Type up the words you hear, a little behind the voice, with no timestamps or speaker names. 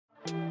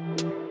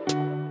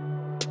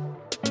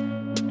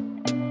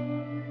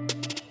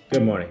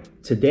Good morning.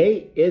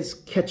 Today is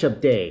ketchup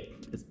day.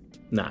 It's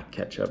not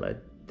ketchup. I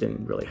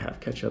didn't really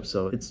have ketchup,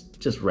 so it's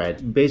just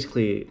red.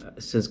 Basically,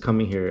 since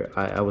coming here,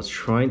 I was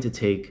trying to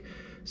take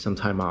some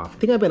time off. I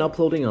think I've been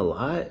uploading a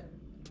lot.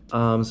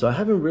 So I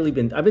haven't really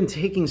been, I've been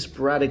taking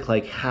sporadic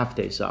like half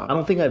days off. I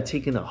don't think I've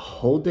taken a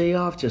whole day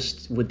off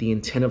just with the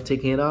intent of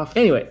taking it off.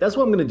 Anyway, that's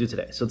what I'm gonna do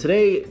today. So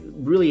today,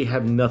 really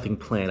have nothing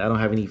planned. I don't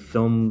have any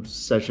film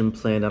session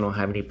planned. I don't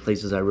have any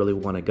places I really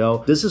wanna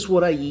go. This is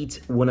what I eat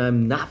when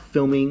I'm not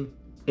filming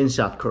in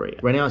South Korea.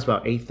 Right now it's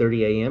about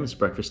 8:30 a.m. It's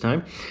breakfast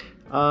time.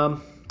 I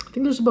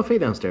think there's a buffet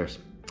downstairs.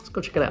 Let's go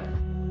check it out.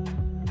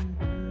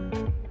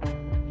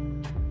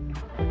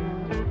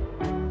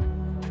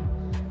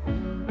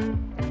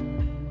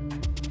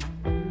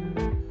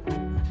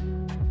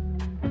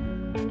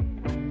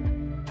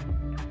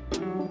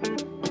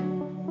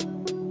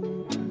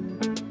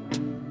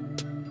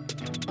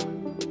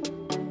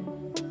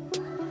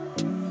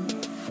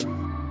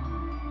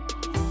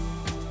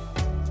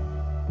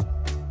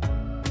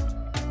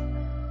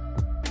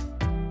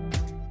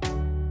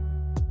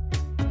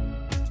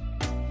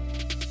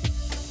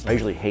 I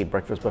usually hate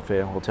breakfast buffet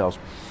at hotels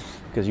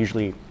because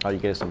usually all you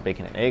get is some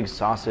bacon and eggs,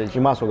 sausage.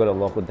 You might as well go to a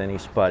local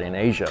Denny's, but in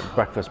Asia,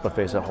 breakfast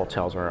buffets at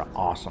hotels are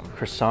awesome.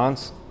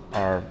 Croissants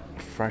are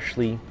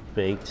freshly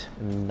baked,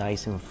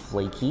 nice and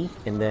flaky.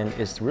 And then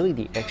it's really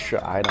the extra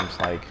items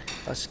like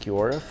a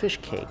skewer of fish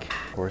cake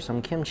or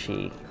some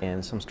kimchi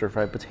and some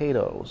stir-fried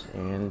potatoes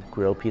and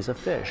grilled piece of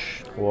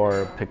fish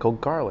or pickled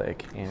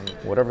garlic and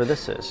whatever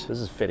this is. This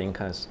is fitting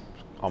because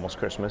it's almost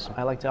Christmas.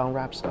 I like to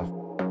unwrap stuff.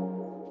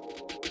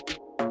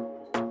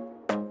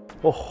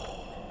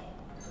 Oh,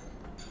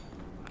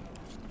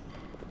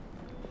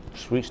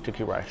 sweet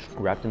sticky rice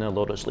wrapped in a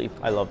lotus leaf.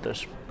 I love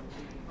this.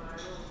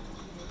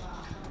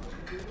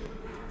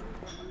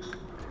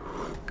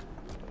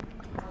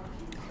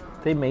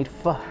 They made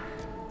pho,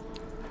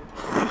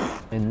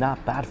 and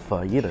not bad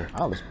pho either.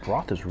 Oh, this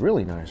broth is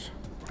really nice.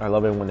 I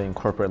love it when they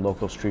incorporate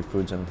local street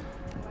foods and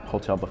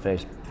hotel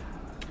buffets.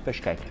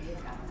 Fish cake.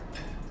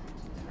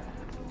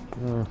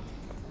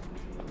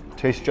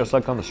 Tastes just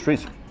like on the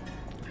streets.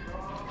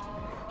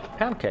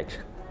 Pancakes.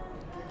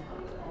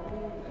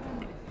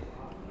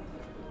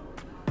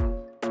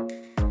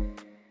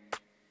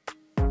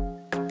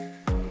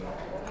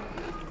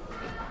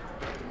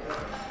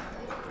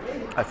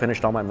 I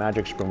finished all my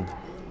magic spoon,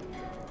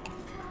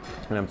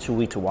 and I'm too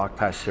weak to walk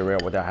past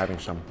cereal without having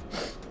some.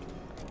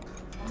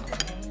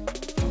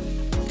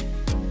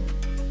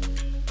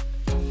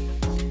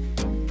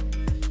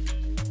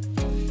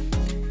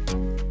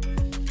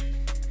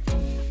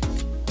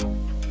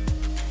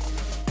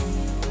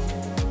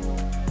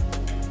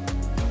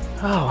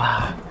 Oh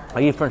wow.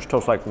 I eat French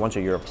toast like once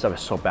a year, so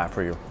it's so bad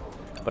for you,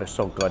 but it's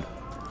so good.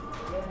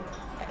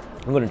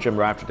 I'm going to gym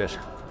right after this.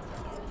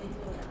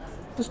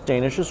 This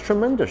Danish is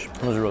tremendous.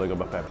 It was a really good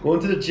buffet. Going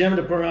to the gym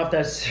to burn off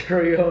that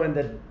cereal and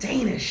the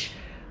Danish.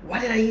 Why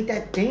did I eat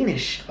that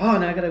Danish? Oh,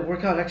 now I gotta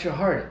work out extra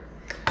hard.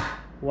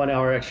 1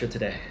 hour extra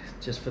today,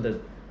 just for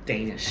the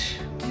Danish.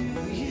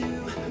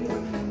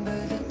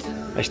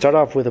 I start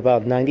off with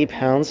about 90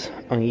 pounds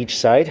on each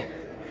side.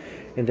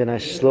 And then I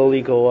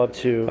slowly go up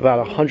to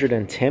about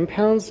 110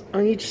 pounds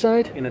on each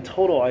side. In a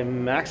total, I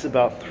max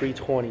about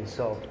 320,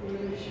 so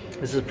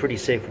this is a pretty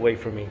safe weight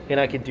for me. And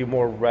I can do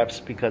more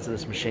reps because of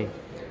this machine.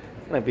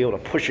 And I'll be able to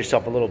push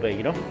yourself a little bit,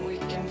 you know?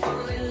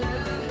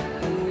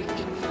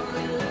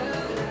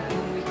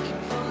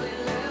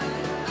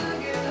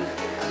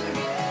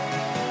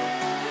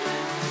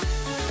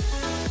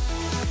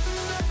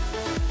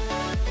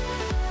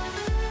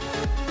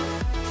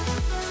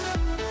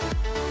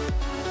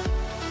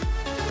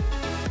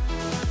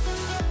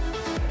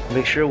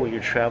 Make sure when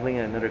you're traveling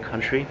in another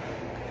country,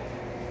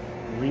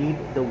 read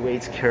the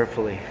weights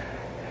carefully.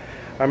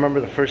 I remember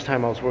the first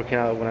time I was working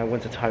out when I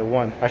went to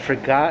Taiwan, I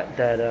forgot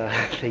that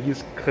they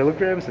use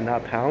kilograms and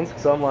not pounds.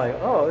 So I'm like,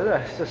 oh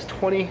yeah, it's just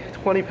 20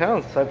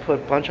 pounds. So I put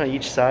a bunch on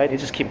each side. It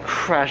just kept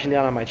crashing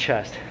down on my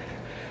chest.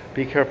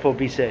 Be careful,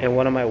 be safe. And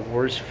one of my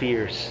worst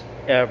fears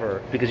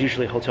ever, because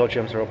usually hotel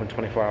gyms are open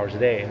 24 hours a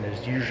day and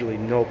there's usually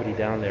nobody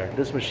down there.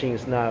 This machine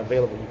is not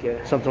available. You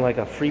get something like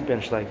a free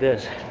bench like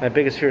this. My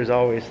biggest fear is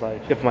always like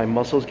if my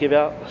muscles give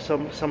out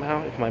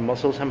somehow, if my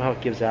muscle somehow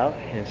gives out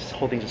and this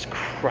whole thing just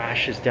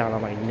crashes down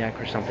on my neck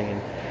or something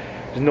and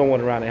there's no one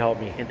around to help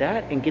me. And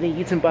that and getting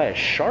eaten by a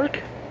shark,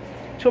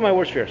 two of my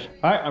worst fears.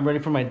 All right, I'm ready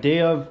for my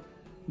day of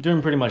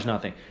doing pretty much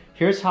nothing.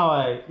 Here's how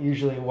I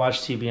usually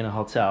watch TV in a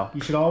hotel. You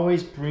should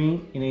always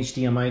bring an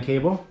HDMI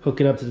cable, hook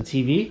it up to the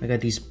TV. I got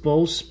these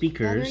Bose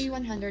speakers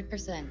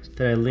 100%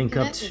 that I link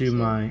up to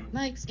my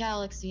Mike's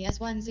Galaxy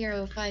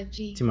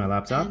S105G to my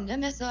laptop. And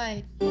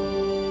MSI.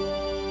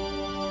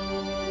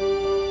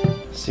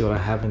 See what I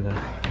have in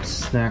the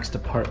snacks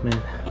department.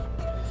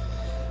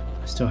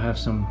 I still have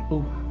some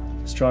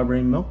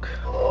strawberry milk.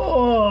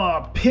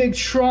 Oh, pig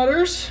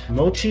trotters.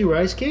 Mochi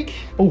rice cake.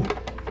 Oh,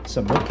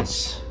 some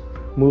milkis.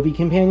 Movie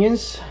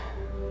companions.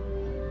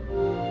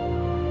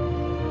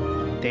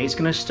 Day's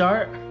gonna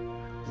start.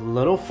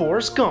 Little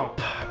Forrest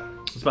Gump.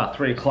 It's about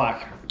 3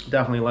 o'clock.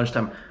 definitely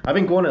lunchtime. I've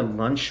been going to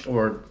lunch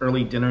or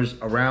early dinners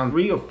around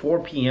 3 or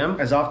 4 p.m.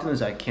 as often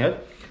as I can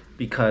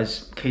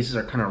because cases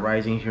are kind of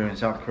rising here in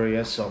South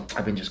Korea. So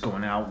I've been just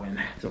going out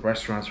when the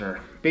restaurants are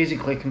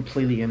basically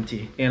completely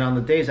empty. And on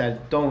the days I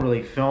don't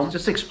really film,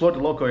 just explore the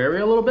local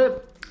area a little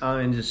bit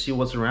and just see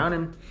what's around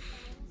and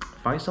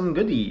find something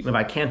good to eat. If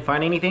I can't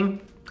find anything,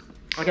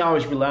 I can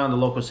always rely on the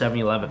local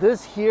 7-Eleven.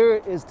 This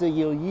here is the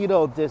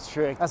Yeouido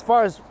district. As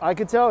far as I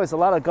could tell, it's a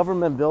lot of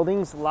government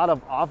buildings, a lot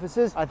of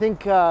offices. I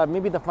think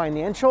maybe the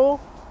financial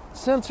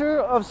center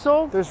of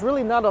Seoul. There's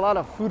really not a lot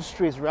of food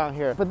streets around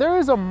here, but there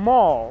is a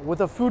mall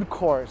with a food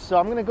court. So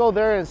I'm gonna go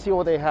there and see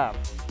what they have.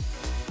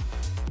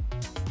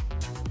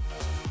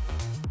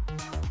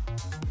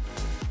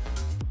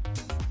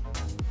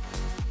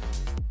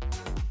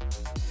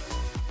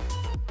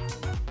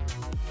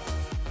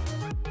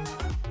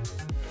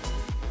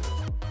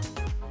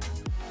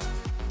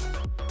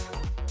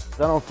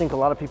 I don't think a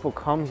lot of people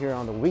come here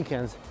on the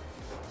weekends.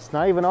 It's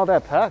not even all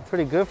that packed.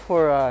 Pretty good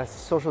for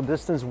social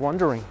distance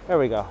wandering. There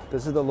we go.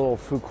 This is the little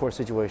food court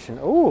situation.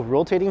 Oh,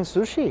 rotating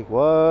sushi.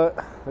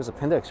 What? There's a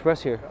Panda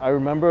Express here. I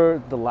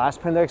remember the last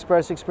Panda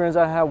Express experience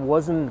I had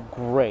wasn't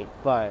great,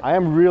 but I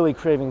am really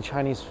craving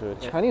Chinese food.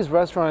 Yeah. Chinese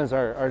restaurants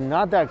are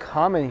not that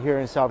common here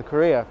in South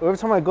Korea. Every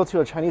time I go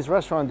to a Chinese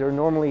restaurant, they're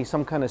normally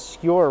some kind of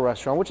skewer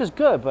restaurant, which is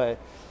good, but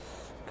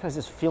because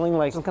it's feeling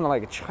like some kind of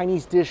like a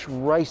Chinese dish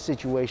rice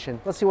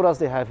situation. Let's see what else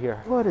they have here.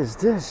 What is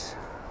this?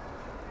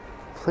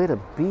 Plate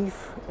of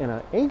beef and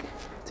an egg?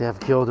 They have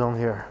gyudon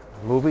here.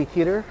 Movie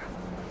theater.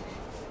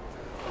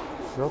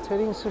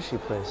 Rotating sushi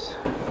place.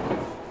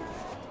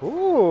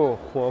 Ooh,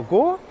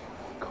 hwogo?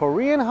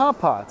 Korean hot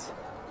pot.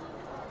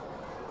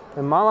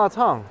 And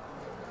malatang.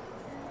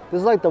 This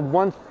is like the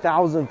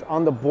 1000th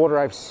on the border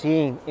I've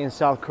seen in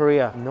South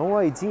Korea. No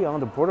idea on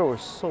the border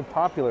was so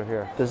popular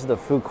here. This is the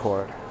food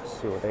court.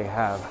 Let's see what they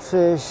have.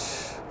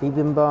 Fish,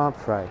 bibimbap,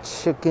 fried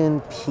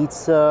chicken,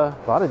 pizza.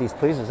 A lot of these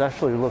places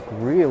actually look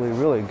really,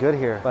 really good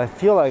here. But I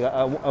feel like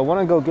I want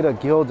to go get a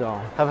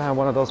gyudon. Haven't had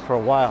one of those for a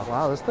while.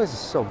 Wow, this place is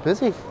so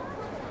busy.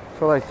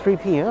 For like 3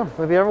 p.m.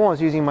 Maybe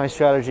everyone's using my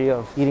strategy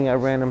of eating at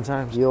random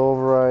times. Veal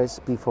over rice,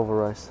 beef over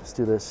rice. Let's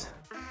do this.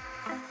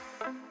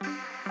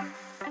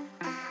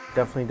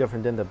 Definitely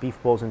different than the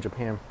beef bowls in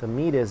Japan. The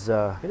meat is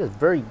it is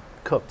very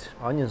cooked.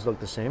 Onions look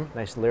the same.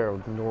 Nice layer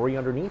of nori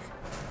underneath.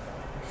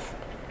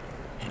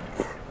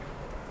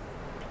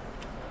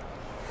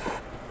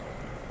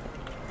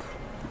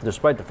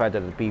 Despite the fact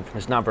that the beef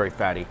is not very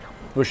fatty,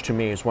 which to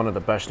me is one of the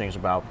best things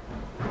about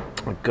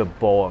a good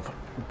bowl of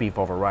beef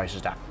over rice,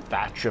 is that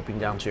fat dripping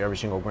down to every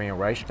single grain of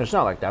rice. It's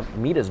not like that.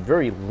 Meat is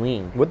very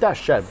lean. With that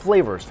said,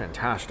 flavor is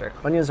fantastic.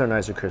 Onions are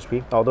nice and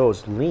crispy. Although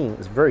it's lean,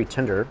 it's very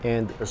tender.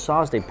 And the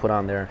sauce they put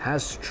on there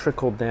has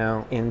trickled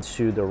down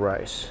into the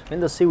rice.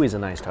 And the seaweed's a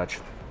nice touch.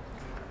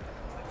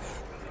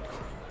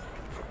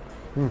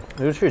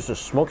 There's just a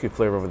smoky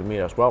flavor over the meat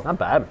as well. Not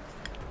bad.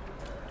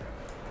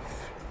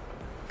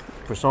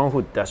 For someone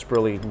who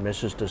desperately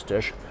misses this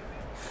dish,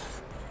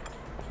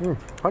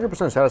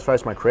 100%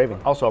 satisfies my craving.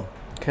 Also,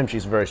 kimchi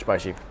is very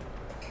spicy.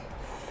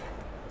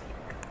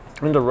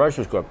 And the rice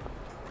is good.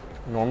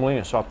 Normally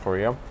in South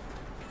Korea,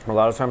 a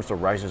lot of times the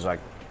rice is like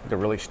the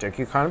really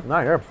sticky kind.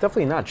 Not here.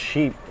 Definitely not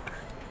cheap.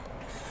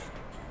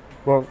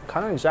 Well,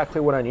 kind of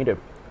exactly what I needed.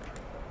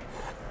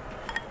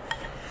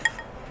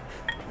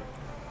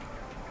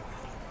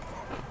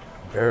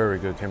 Very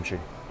good kimchi.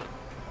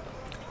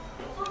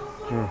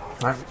 All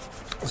right,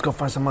 let's go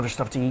find some other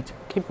stuff to eat.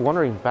 Keep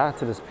wandering back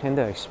to this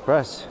Panda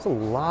Express. There's a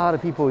lot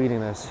of people eating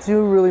this. I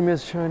do really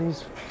miss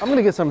Chinese. I'm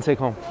gonna get something to take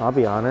home. I'll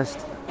be honest.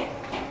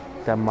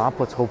 That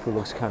mapo tofu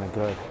looks kind of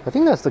good. I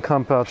think that's the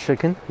kung pao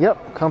chicken.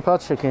 Yep, kung pao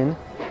chicken.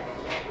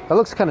 That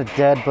looks kind of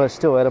dead, but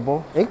still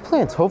edible.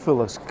 Eggplant tofu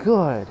looks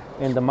good.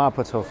 And the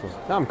mapo tofu.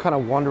 Now I'm kind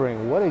of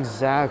wondering what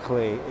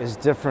exactly is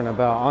different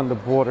about on the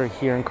border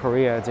here in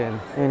Korea than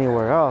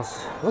anywhere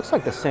else. Looks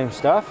like the same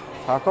stuff.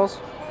 Tacos.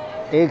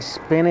 Egg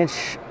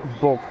spinach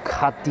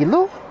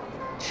bocadillo.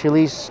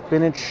 Chili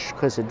spinach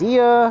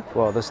quesadilla.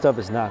 Well, this stuff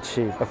is not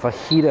cheap. A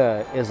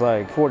fajita is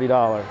like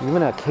 $40.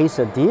 Even a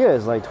quesadilla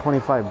is like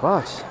 25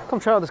 bucks. Come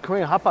try out this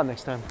Korean hot pot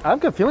next time. I have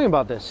a good feeling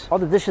about this. All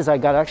the dishes I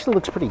got actually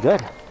looks pretty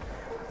good.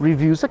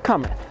 Reviews are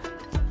coming.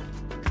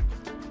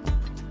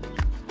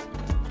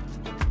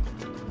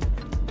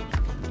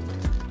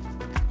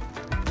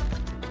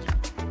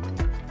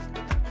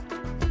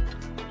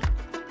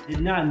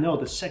 Did not know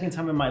the second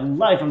time in my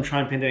life I'm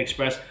trying Panda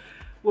Express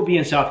will be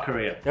in South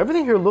Korea.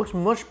 Everything here looks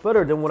much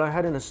better than what I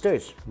had in the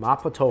States.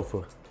 Mapo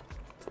tofu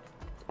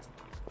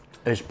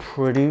is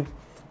pretty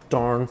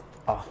darn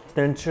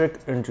authentic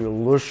and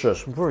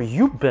delicious. Where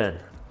you been?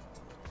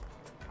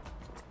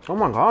 Oh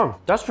my god,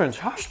 that's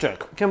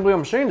fantastic. I can't believe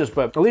I'm saying this,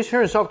 but at least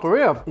here in South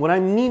Korea, when I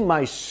need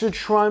my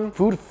Sichuan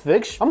food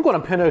fix, I'm going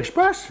to Panda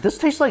Express. This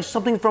tastes like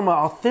something from an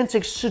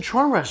authentic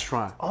Sichuan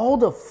restaurant. All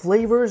the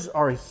flavors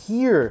are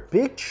here.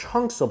 Big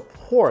chunks of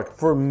pork,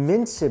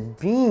 fermented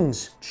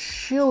beans,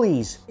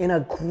 chilies, and a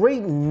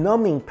great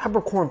numbing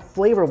peppercorn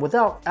flavor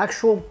without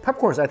actual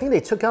peppercorns. I think they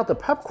took out the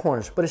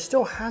peppercorns, but it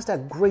still has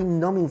that great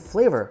numbing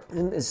flavor.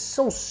 And it's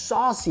so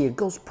saucy, it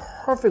goes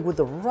perfect with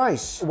the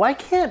rice. Why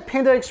can't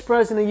Panda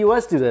Express in the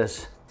US do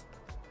this?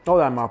 Oh,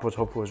 that mapo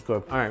tofu is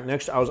good. All right,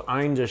 next I was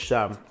eyeing this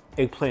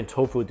eggplant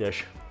tofu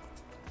dish.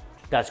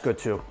 That's good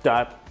too.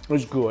 That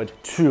is good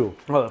too.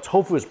 Oh, the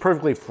tofu is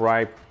perfectly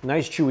fried.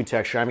 Nice chewy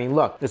texture. I mean,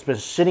 look, it's been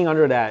sitting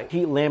under that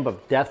heat lamp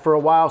of death for a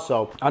while,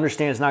 so I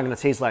understand it's not gonna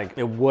taste like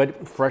it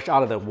would fresh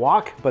out of the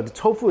wok, but the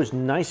tofu is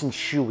nice and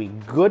chewy.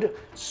 Good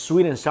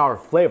sweet and sour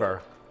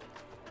flavor.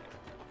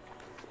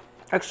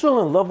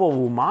 Excellent level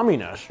of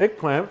umami-ness.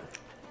 Eggplant,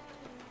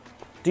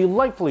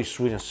 delightfully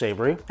sweet and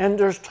savory. And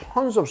there's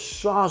tons of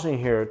sauce in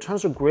here,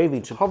 tons of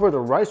gravy to cover the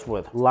rice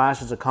with.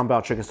 Last is the kung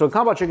pao chicken. So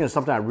kung pao chicken is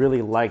something I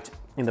really liked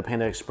in the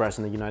Panda Express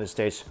in the United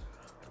States.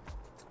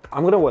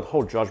 I'm gonna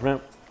withhold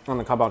judgment on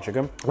the kung pao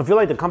chicken. I feel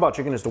like the kung pao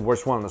chicken is the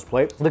worst one on this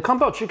plate. The kung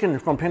pao chicken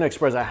from Panda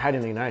Express I had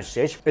in the United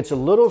States, it's a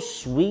little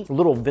sweet, a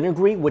little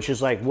vinegary, which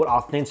is like what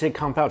authentic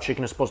kung pao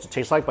chicken is supposed to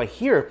taste like. But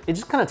here, it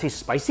just kind of tastes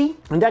spicy.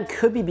 And that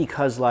could be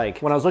because like,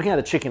 when I was looking at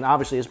the chicken,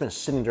 obviously it's been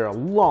sitting there a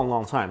long,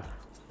 long time.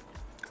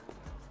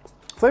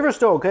 Flavor's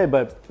still okay,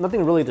 but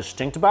nothing really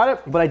distinct about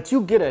it. But I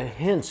do get a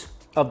hint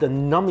of the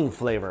numbing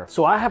flavor.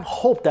 So I have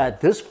hope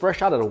that this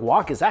fresh out of the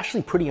wok is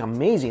actually pretty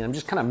amazing. I'm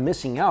just kind of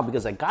missing out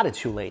because I got it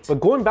too late. But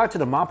going back to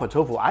the mapo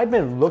tofu, I've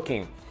been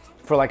looking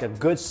for like a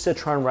good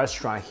Sichuan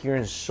restaurant here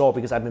in Seoul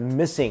because I've been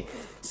missing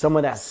some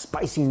of that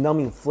spicy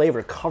numbing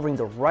flavor covering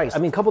the rice. I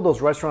mean, a couple of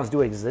those restaurants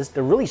do exist.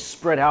 They're really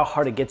spread out,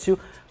 hard to get to.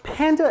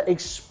 Panda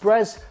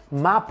Express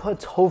mapo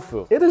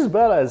tofu. It is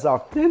about as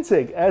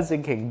authentic as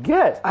it can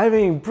get. I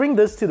mean, bring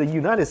this to the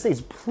United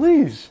States,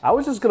 please. I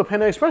was just gonna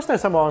Panda Express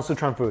next time I want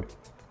Sichuan food.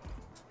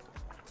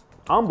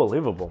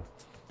 Unbelievable.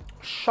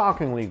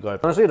 Shockingly good.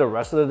 Honestly, the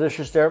rest of the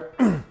dishes there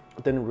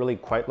didn't really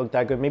quite look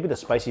that good. Maybe the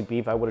spicy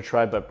beef I would have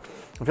tried, but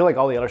I feel like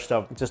all the other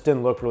stuff just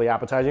didn't look really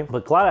appetizing.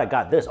 But glad I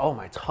got this. Oh,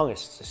 my tongue is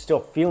still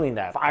feeling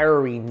that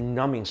fiery,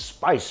 numbing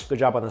spice. Good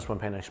job on this one,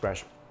 Panda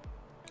Express.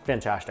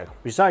 Fantastic.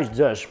 Besides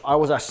this, I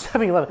was at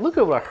 7-Eleven. Look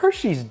at what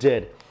Hershey's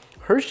did.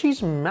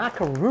 Hershey's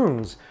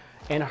macaroons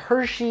and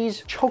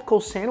Hershey's choco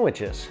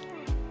sandwiches.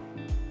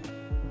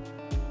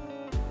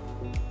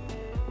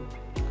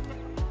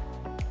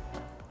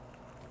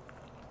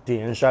 The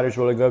inside is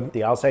really good.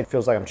 The outside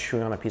feels like I'm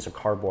chewing on a piece of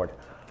cardboard.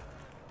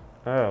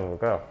 Oh,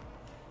 God.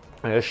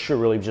 And this should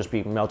really just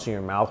be melting in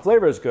your mouth.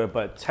 Flavor is good,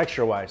 but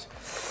texture-wise,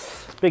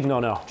 big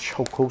no-no.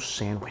 Choco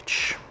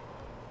sandwich.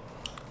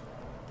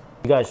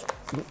 You guys,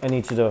 I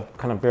need you to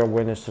kind of bear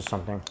witness to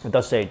something. It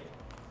does say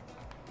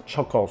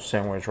choco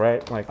sandwich,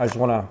 right? Like, I just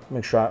want to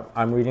make sure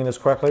I'm reading this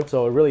correctly.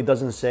 So it really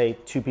doesn't say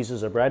 2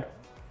 pieces of bread.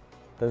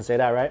 Doesn't say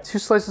that, right? 2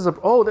 slices of,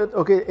 oh,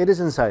 okay, it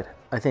is inside,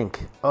 I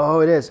think.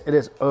 Oh, it is.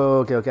 Oh,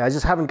 okay. I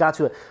just haven't got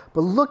to it.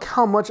 But look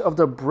how much of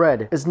the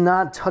bread is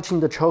not touching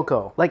the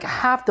choco. Like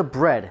half the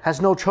bread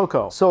has no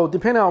choco. So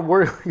depending on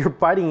where you're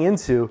biting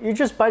into, you're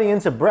just biting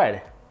into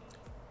bread.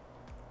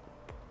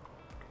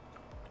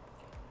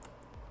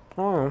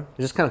 Oh,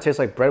 it just kind of tastes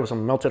like bread with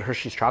some melted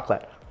Hershey's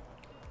chocolate.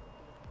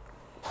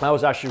 I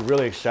was actually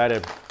really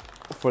excited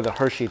for the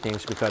Hershey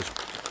things because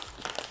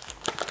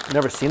I've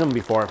never seen them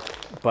before,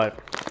 but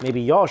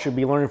maybe y'all should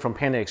be learning from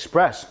Panda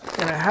Express.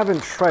 And I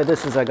haven't tried this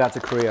since I got to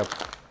Korea.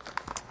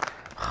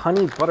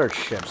 Honey butter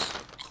chips.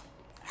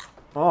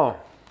 Oh,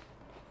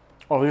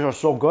 these are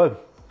so good.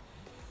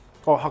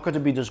 Oh, how could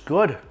it be this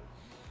good?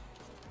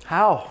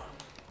 How?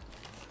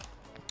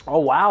 Oh,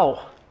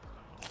 wow.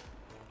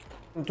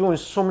 I'm doing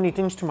so many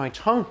things to my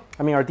tongue.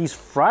 I mean, are these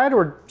fried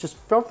or just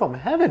fell from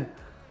heaven?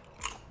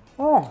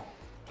 Oh,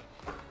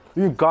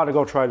 you gotta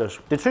go try this.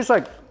 It tastes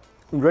like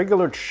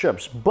regular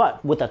chips,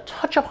 but with a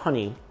touch of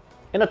honey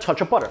and a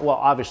touch of butter. Well,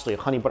 obviously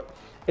honey butter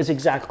is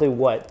exactly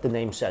what the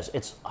name says.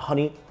 It's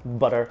honey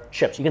butter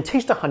chips. You can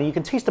taste the honey, you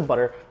can taste the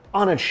butter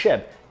on a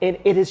chip.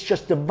 It is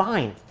just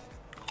divine.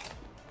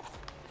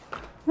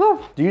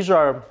 Well, these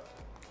are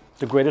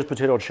the greatest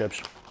potato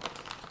chips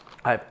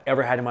I've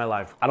ever had in my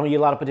life. I don't eat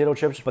a lot of potato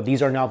chips, but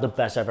these are now the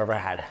best I've ever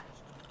had.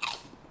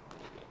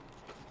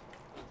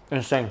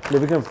 Insane. If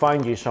you can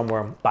find these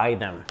somewhere, buy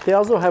them. They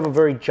also have a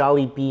very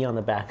jolly bee on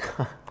the back.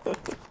 All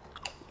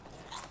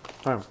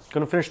right,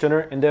 gonna finish dinner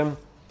and then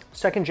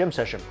second gym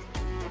session.